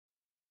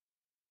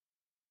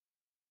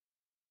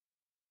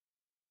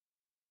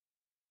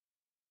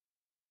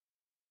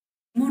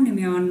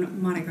nimi on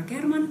Marika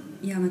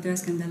ja mä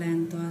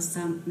työskentelen tuossa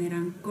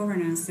meidän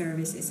Governance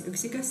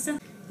Services-yksikössä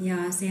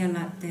ja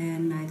siellä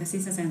teen näitä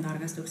sisäiseen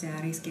tarkastukseen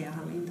ja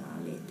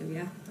riskienhallintaan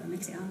liittyviä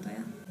toimeksiantoja.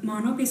 Mä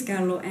oon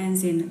opiskellut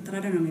ensin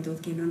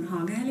tradenomitutkinnon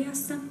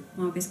Hageliassa.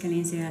 Mä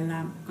opiskelin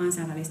siellä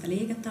kansainvälistä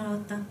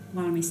liiketaloutta,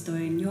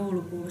 valmistuin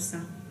joulukuussa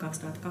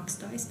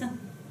 2012.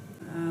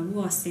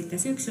 Vuosi sitten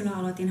syksyllä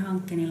aloitin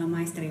Hankenilla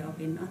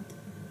maisteriopinnot,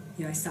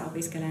 joissa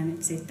opiskelen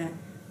nyt sitten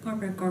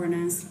corporate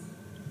governance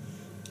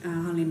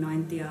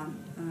hallinnointia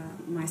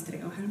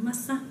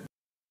maisteriohjelmassa.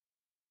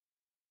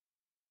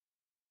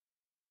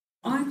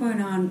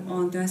 Aikoinaan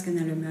olen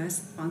työskennellyt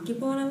myös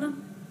pankkipuolella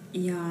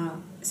ja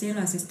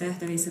sellaisissa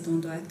tehtävissä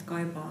tuntuu, että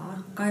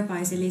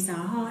kaipaisi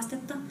lisää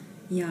haastetta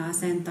ja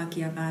sen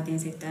takia päätin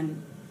sitten,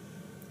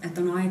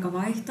 että on aika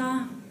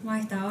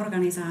vaihtaa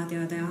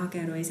organisaatioita ja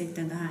hakeuduin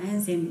sitten tähän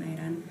ensin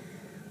meidän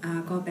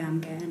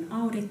KPMGn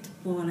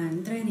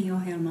audit-puolen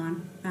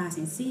trainee-ohjelmaan.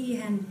 Pääsin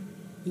siihen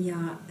ja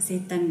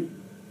sitten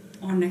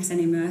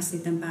onnekseni myös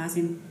sitten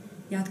pääsin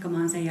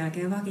jatkamaan sen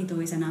jälkeen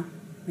vakituisena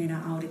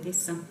meidän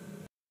auditissa.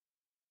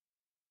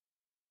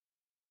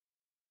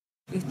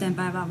 Yhteen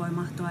päivään voi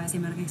mahtua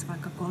esimerkiksi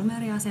vaikka 3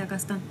 eri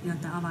asiakasta,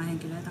 joiden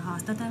avainhenkilöitä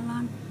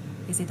haastatellaan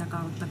ja sitä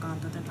kautta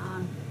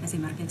kartoitetaan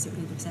esimerkiksi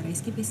yrityksen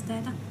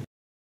riskipisteitä.